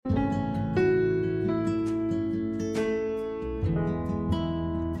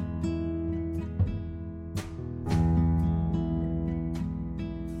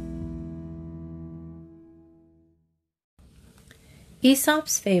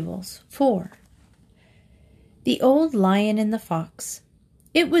Aesop's Fables 4. The Old Lion and the Fox.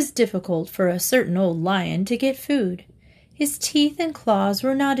 It was difficult for a certain old lion to get food. His teeth and claws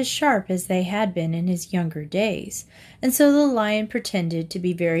were not as sharp as they had been in his younger days, and so the lion pretended to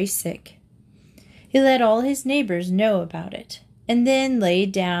be very sick. He let all his neighbors know about it, and then lay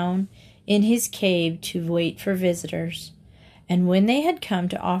down in his cave to wait for visitors. And when they had come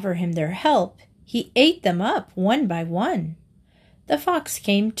to offer him their help, he ate them up one by one. The fox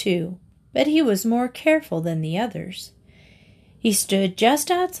came too, but he was more careful than the others. He stood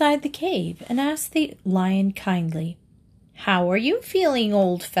just outside the cave and asked the lion kindly, "How are you feeling,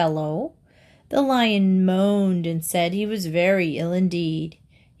 old fellow?" The lion moaned and said he was very ill indeed.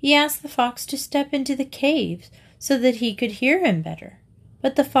 He asked the fox to step into the cave so that he could hear him better,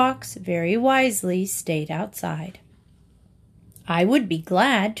 but the fox very wisely stayed outside. "I would be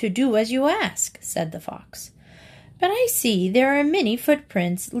glad to do as you ask," said the fox, "but I see there are many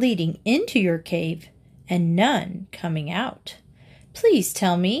footprints leading into your cave and none coming out. Please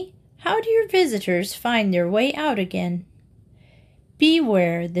tell me, how do your visitors find their way out again?"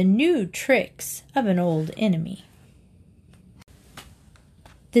 Beware the new tricks of an old enemy.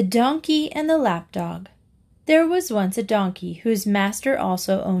 The Donkey and the Lapdog. There was once a donkey whose master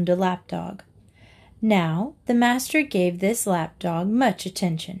also owned a lapdog. Now the master gave this lapdog much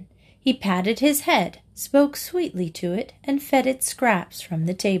attention. He patted his head, spoke sweetly to it, and fed it scraps from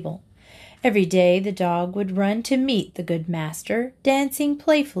the table. Every day the dog would run to meet the good master, dancing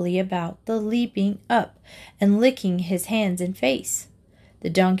playfully about, leaping up and licking his hands and face. The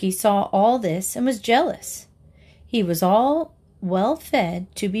donkey saw all this and was jealous. He was all well fed,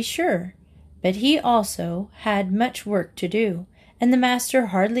 to be sure, but he also had much work to do, and the master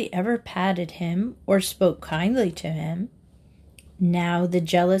hardly ever patted him or spoke kindly to him. Now the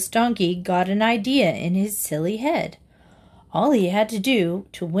jealous donkey got an idea in his silly head. All he had to do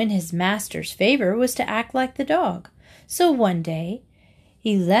to win his master's favor was to act like the dog. So one day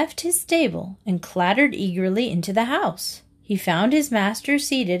he left his stable and clattered eagerly into the house. He found his master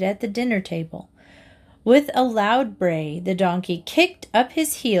seated at the dinner table. With a loud bray, the donkey kicked up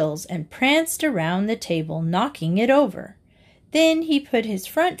his heels and pranced around the table, knocking it over. Then he put his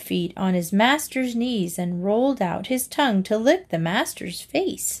front feet on his master's knees and rolled out his tongue to lick the master's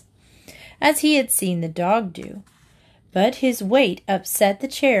face, as he had seen the dog do. But his weight upset the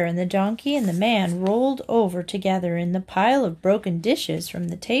chair, and the donkey and the man rolled over together in the pile of broken dishes from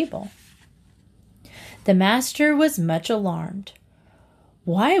the table. The master was much alarmed.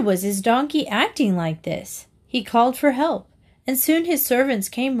 Why was his donkey acting like this? He called for help, and soon his servants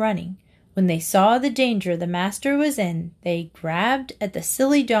came running. When they saw the danger the master was in, they grabbed at the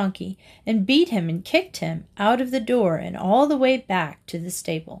silly donkey and beat him and kicked him out of the door and all the way back to the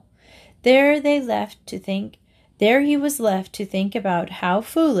stable. There he was left to think about how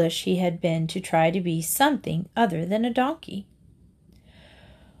foolish he had been to try to be something other than a donkey.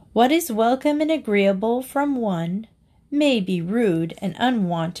 What is welcome and agreeable from one may be rude and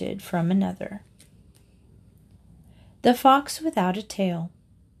unwanted from another. The Fox Without a Tail.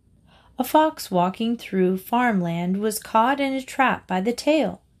 A fox walking through farmland was caught in a trap by the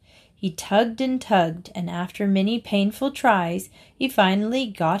tail. He tugged, and after many painful tries, he finally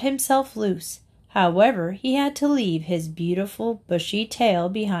got himself loose. However, he had to leave his beautiful bushy tail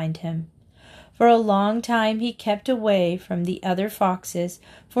behind him. For a long time he kept away from the other foxes,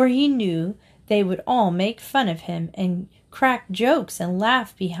 for he knew they would all make fun of him and crack jokes and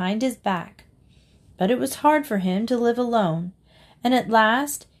laugh behind his back. But it was hard for him to live alone, and at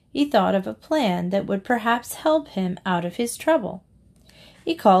last he thought of a plan that would perhaps help him out of his trouble.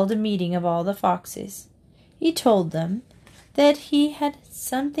 He called a meeting of all the foxes. He told them that he had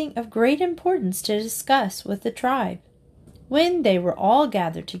something of great importance to discuss with the tribe. When they were all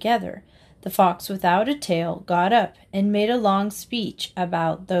gathered together, the fox without a tail got up and made a long speech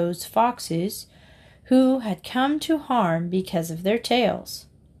about those foxes who had come to harm because of their tails.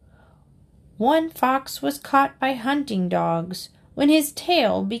 One fox was caught by hunting dogs when his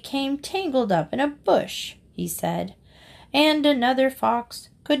tail became tangled up in a bush, he said, and another fox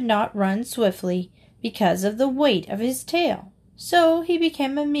could not run swiftly because of the weight of his tail, so he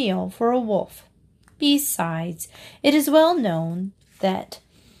became a meal for a wolf. Besides, it is well known that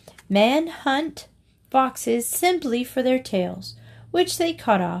men hunt foxes simply for their tails, which they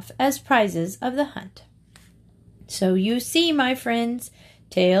cut off as prizes of the hunt. So you see, my friends,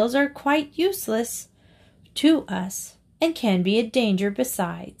 tails are quite useless to us, and can be a danger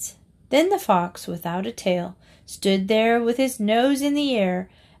besides. Then the fox without a tail stood there with his nose in the air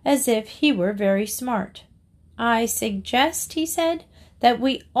as if he were very smart. "I suggest," he said, "that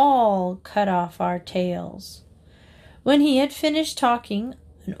we all cut off our tails. When he had finished talking,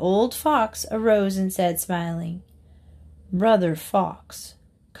 an old fox arose and said, smiling, "Brother Fox,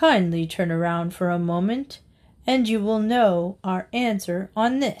 kindly turn around for a moment, and you will know our answer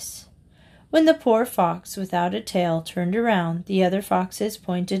on this." When the poor fox without a tail turned around, the other foxes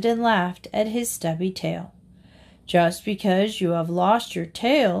pointed and laughed at his stubby tail. "Just because you have lost your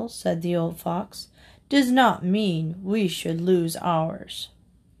tail," said the old fox, "does not mean we should lose ours."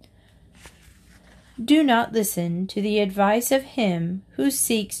 Do not listen to the advice of him who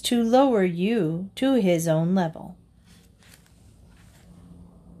seeks to lower you to his own level.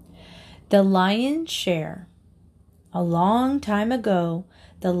 The Lion's Share. A long time ago,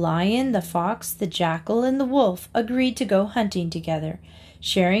 the lion, the fox, the jackal, and the wolf agreed to go hunting together,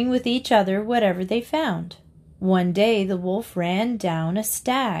 sharing with each other whatever they found. One day the wolf ran down a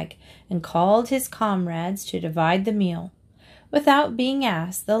stag and called his comrades to divide the meal. Without being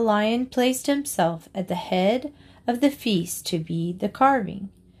asked, the lion placed himself at the head of the feast to be the carving.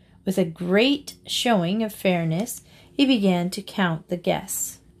 With a great showing of fairness, he began to count the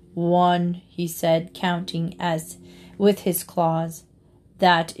guests. "One," he said, counting as with his claws.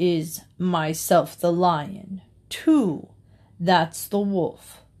 "That is myself the lion. 2, that's the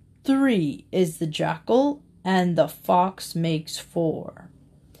wolf. 3 is the jackal, and the fox makes 4.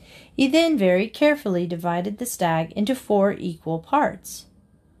 He then very carefully divided the stag into 4 equal parts.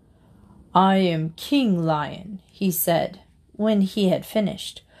 "I am King Lion," he said, when he had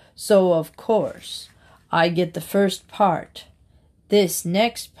finished, "so of course I get the first part. This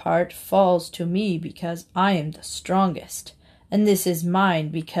next part falls to me because I am the strongest, and this is mine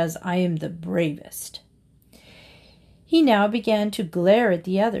because I am the bravest." He now began to glare at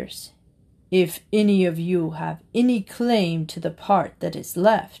the others. "If any of you have any claim to the part that is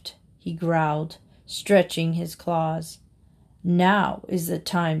left," he growled, stretching his claws, "now is the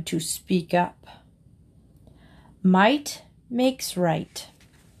time to speak up." Might makes right.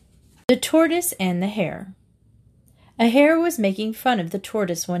 The Tortoise and the Hare. A hare was making fun of the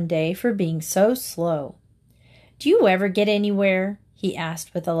tortoise one day for being so slow. "Do you ever get anywhere?" he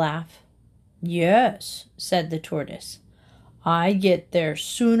asked with a laugh. "Yes," said the tortoise. "I get there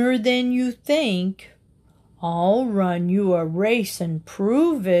sooner than you think. I'll run you a race and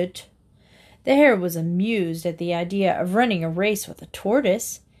prove it." The hare was amused at the idea of running a race with a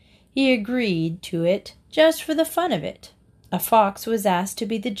tortoise. He agreed to it just for the fun of it. A fox was asked to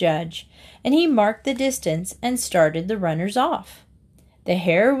be the judge, and he marked the distance and started the runners off. The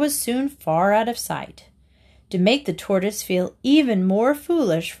hare was soon far out of sight. To make the tortoise feel even more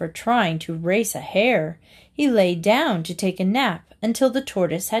foolish for trying to race a hare, he lay down to take a nap until the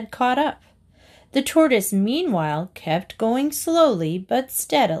tortoise had caught up. The tortoise meanwhile kept going slowly but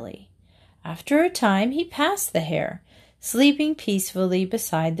steadily. After a time he passed the hare, sleeping peacefully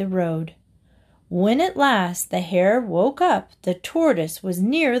beside the road. When at last the hare woke up, the tortoise was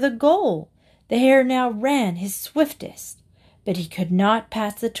near the goal. The hare now ran his swiftest, but he could not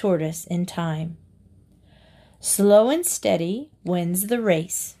pass the tortoise in time. Slow and steady wins the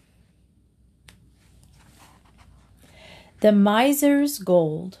race. The Miser's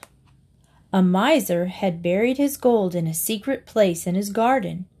Gold. A miser had buried his gold in a secret place in his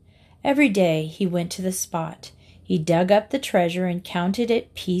garden. Every day he went to the spot. He dug up the treasure and counted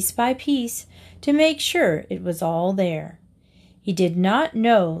it piece by piece to make sure it was all there. He did not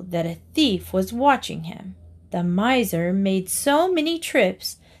know that a thief was watching him. The miser made so many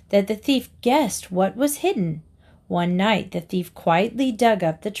trips that the thief guessed what was hidden. One night the thief quietly dug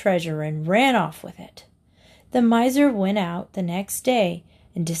up the treasure and ran off with it. The miser went out the next day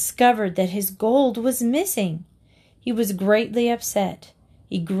and discovered that his gold was missing. He was greatly upset.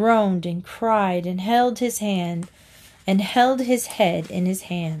 He groaned and cried and held his head in his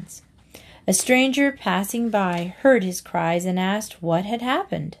hands. A stranger passing by heard his cries and asked what had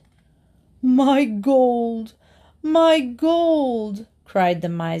happened. "My gold! My gold!" cried the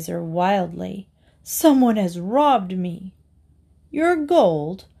miser wildly. "Someone has robbed me." "Your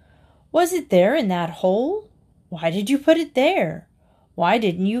gold? Was it there in that hole? Why did you put it there? Why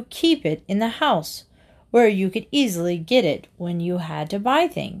didn't you keep it in the house, where you could easily get it when you had to buy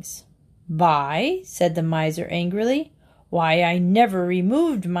things?" "Buy?" said the miser angrily. "Why, I never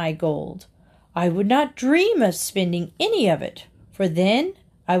removed my gold. I would not dream of spending any of it, for then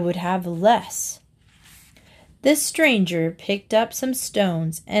I would have less." The stranger picked up some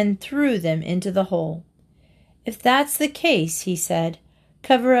stones and threw them into the hole. "If that's the case," he said,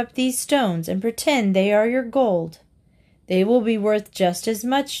 "cover up these stones and pretend they are your gold. They will be worth just as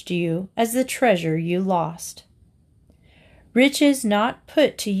much to you as the treasure you lost." Riches not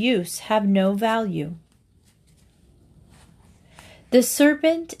put to use have no value. The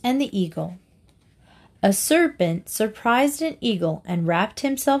Serpent and the Eagle. A serpent surprised an eagle and wrapped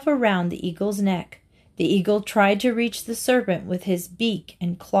himself around the eagle's neck. The eagle tried to reach the serpent with his beak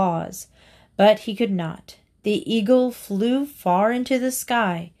and claws, but he could not. The eagle flew far into the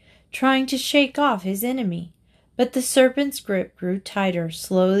sky, trying to shake off his enemy. But the serpent's grip grew tighter.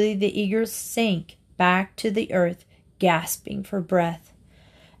 Slowly the eagle sank back to the earth, gasping for breath.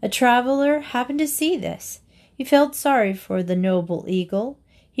 A traveler happened to see this. He felt sorry for the noble eagle.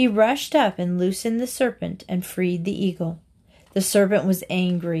 He rushed up and loosened the serpent and freed the eagle. The serpent was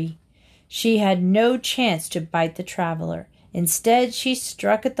angry. She had no chance to bite the traveler. Instead, she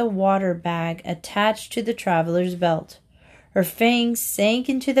struck at the water bag attached to the traveler's belt. Her fangs sank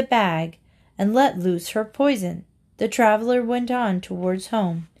into the bag and let loose her poison. The traveler went on towards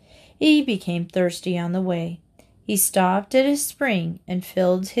home. He became thirsty on the way. He stopped at a spring and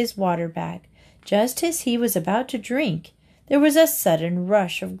filled his water bag. Just as he was about to drink, there was a sudden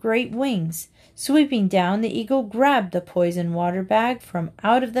rush of great wings. Sweeping down, the eagle grabbed the poisoned water bag from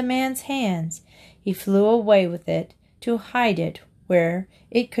out of the man's hands. He flew away with it to hide it where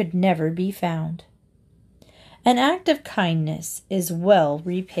it could never be found. An act of kindness is well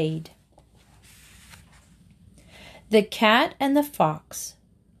repaid. The Cat and the Fox.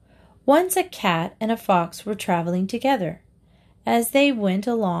 Once a cat and a fox were traveling together. As they went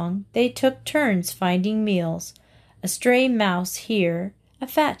along, they took turns finding meals. A stray mouse here, a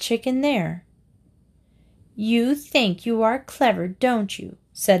fat chicken there. "You think you are clever, don't you?"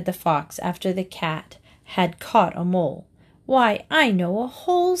 said the fox after the cat had caught a mole. "Why, I know a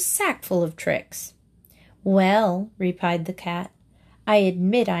whole sackful of tricks." "Well," replied the cat, "I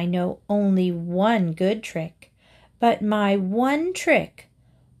admit I know only one good trick, but my one trick,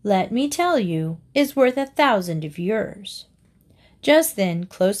 let me tell you, is worth 1,000 of yours." Just then,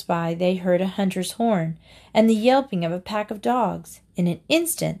 close by, they heard a hunter's horn and the yelping of a pack of dogs. In an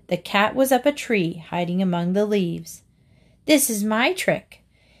instant, the cat was up a tree, hiding among the leaves. "This is my trick,"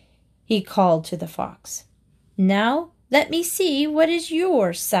 he called to the fox. "Now, let me see what is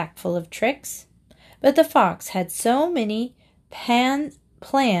your sackful of tricks." But the fox had so many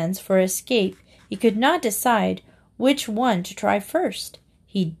plans for escape, he could not decide which one to try first.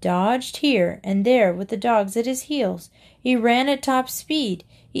 He dodged here and there with the dogs at his heels. He ran at top speed.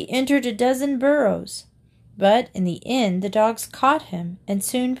 He entered a dozen burrows. But in the end the dogs caught him and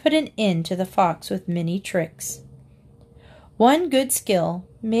soon put an end to the fox with many tricks. One good skill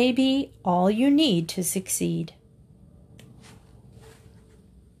may be all you need to succeed.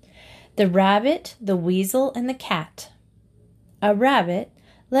 The Rabbit, the Weasel, and the Cat. A rabbit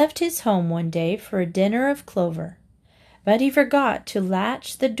left his home one day for a dinner of clover, but he forgot to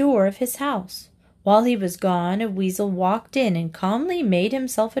latch the door of his house. While he was gone, a weasel walked in and calmly made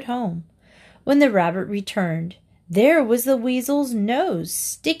himself at home. When the rabbit returned, there was the weasel's nose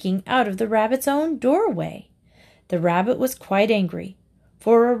sticking out of the rabbit's own doorway. The rabbit was quite angry,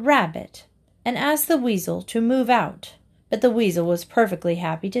 for a rabbit, and asked the weasel to move out, but the weasel was perfectly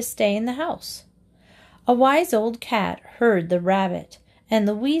happy to stay in the house. A wise old cat heard the rabbit and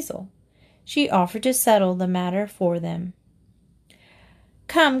the weasel. She offered to settle the matter for them.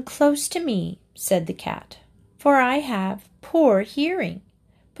 "Come close to me," said the cat, "for I have poor hearing.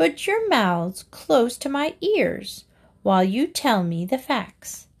 Put your mouths close to my ears while you tell me the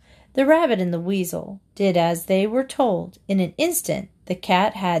facts." The rabbit and the weasel did as they were told. In an instant the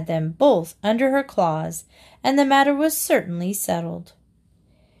cat had them both under her claws, and the matter was certainly settled.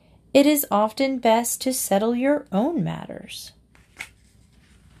 It is often best to settle your own matters.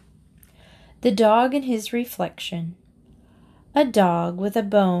 The Dog and His Reflection. A dog with a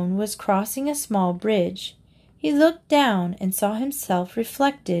bone was crossing a small bridge. He looked down and saw himself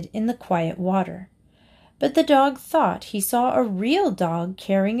reflected in the quiet water. But the dog thought he saw a real dog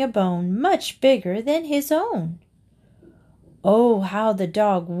carrying a bone much bigger than his own. Oh, how the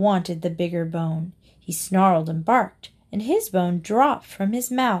dog wanted the bigger bone! He snarled and barked, and his bone dropped from his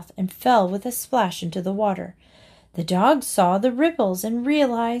mouth and fell with a splash into the water. The dog saw the ripples and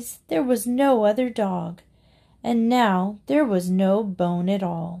realized there was no other dog, and now there was no bone at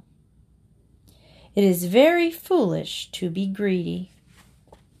all. It is very foolish to be greedy.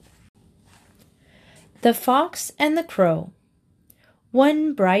 The Fox and the Crow.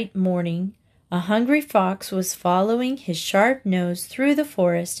 One bright morning, a hungry fox was following his sharp nose through the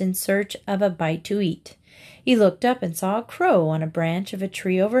forest in search of a bite to eat. He looked up and saw a crow on a branch of a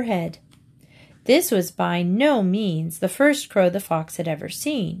tree overhead. This was by no means the first crow the fox had ever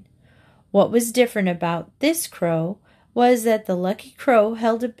seen. What was different about this crow was that the lucky crow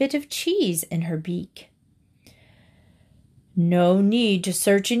held a bit of cheese in her beak. "No need to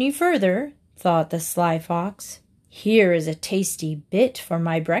search any further," thought the sly fox. "Here is a tasty bit for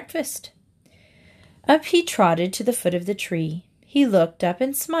my breakfast." Up he trotted to the foot of the tree. He looked up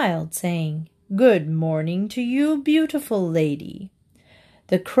and smiled, saying, "Good morning to you, beautiful lady."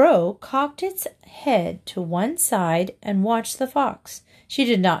 The crow cocked its head to one side and watched the fox. She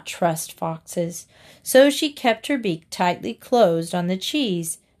did not trust foxes, so she kept her beak tightly closed on the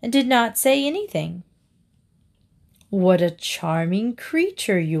cheese and did not say anything. "What a charming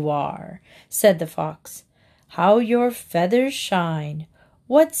creature you are," said the fox. "How your feathers shine!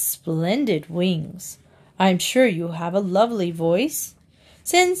 What splendid wings! I'm sure you have a lovely voice,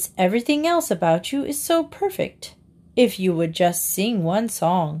 since everything else about you is so perfect. If you would just sing one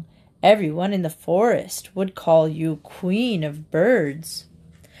song, everyone in the forest would call you Queen of Birds."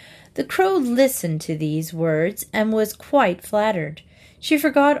 The crow listened to these words and was quite flattered. She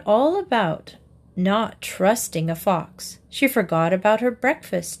forgot all about not trusting a fox. She forgot about her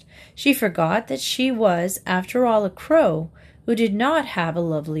breakfast. She forgot that she was, after all, a crow who did not have a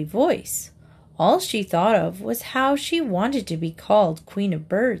lovely voice. All she thought of was how she wanted to be called Queen of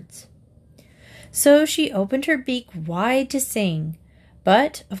Birds. So she opened her beak wide to sing.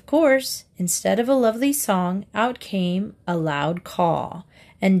 But, of course, instead of a lovely song, out came a loud caw,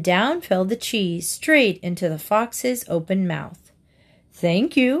 and down fell the cheese straight into the fox's open mouth.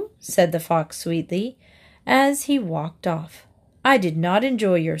 "Thank you," said the fox sweetly, as he walked off. "I did not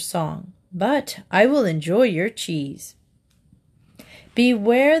enjoy your song, but I will enjoy your cheese.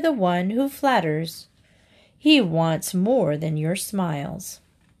 Beware the one who flatters. He wants more than your smiles."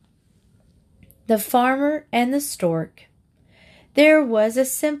 The Farmer and the Stork. There was a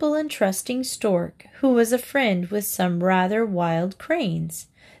simple and trusting stork who was a friend with some rather wild cranes.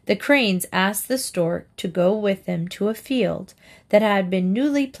 The cranes asked the stork to go with them to a field that had been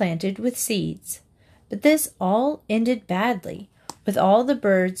newly planted with seeds. But this all ended badly, with all the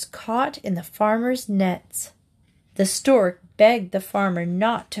birds caught in the farmer's nets. The stork begged the farmer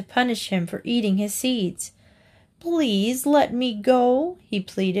not to punish him for eating his seeds. "Please let me go," he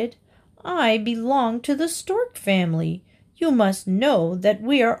pleaded. "I belong to the stork family. You must know that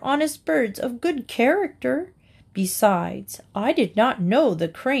we are honest birds of good character. Besides, I did not know the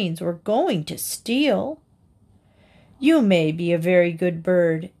cranes were going to steal." "You may be a very good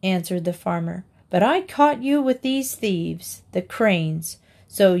bird," answered the farmer, "but I caught you with these thieves, the cranes,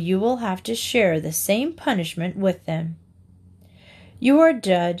 so you will have to share the same punishment with them. You are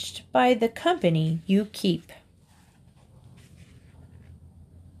judged by the company you keep."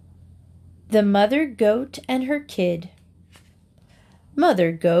 The Mother Goat and Her Kid.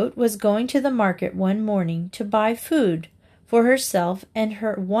 Mother Goat was going to the market one morning to buy food for herself and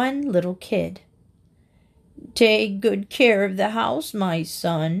her one little kid. "Take good care of the house, my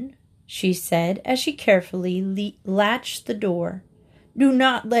son," she said as she carefully latched the door. "Do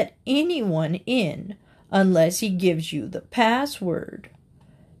not let anyone in unless he gives you the password.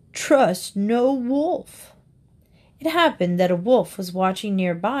 Trust no wolf." It happened that a wolf was watching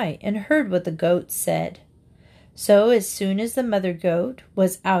nearby and heard what the goat said. So as soon as the mother goat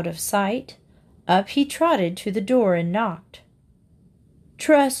was out of sight, up he trotted to the door and knocked.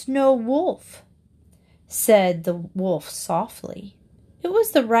 "Trust no wolf," said the wolf softly. It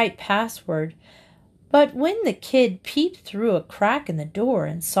was the right password, but when the kid peeped through a crack in the door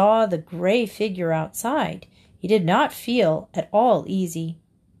and saw the gray figure outside, he did not feel at all easy.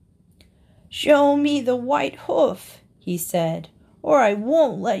 "Show me the white hoof," he said, "or I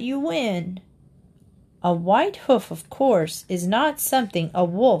won't let you in." A white hoof, of course, is not something a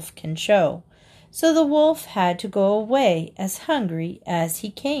wolf can show, so the wolf had to go away as hungry as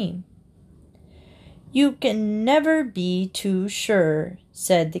he came. "You can never be too sure,"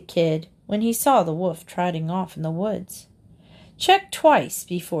 said the kid when he saw the wolf trotting off in the woods. "Check twice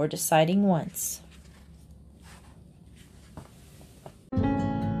before deciding once."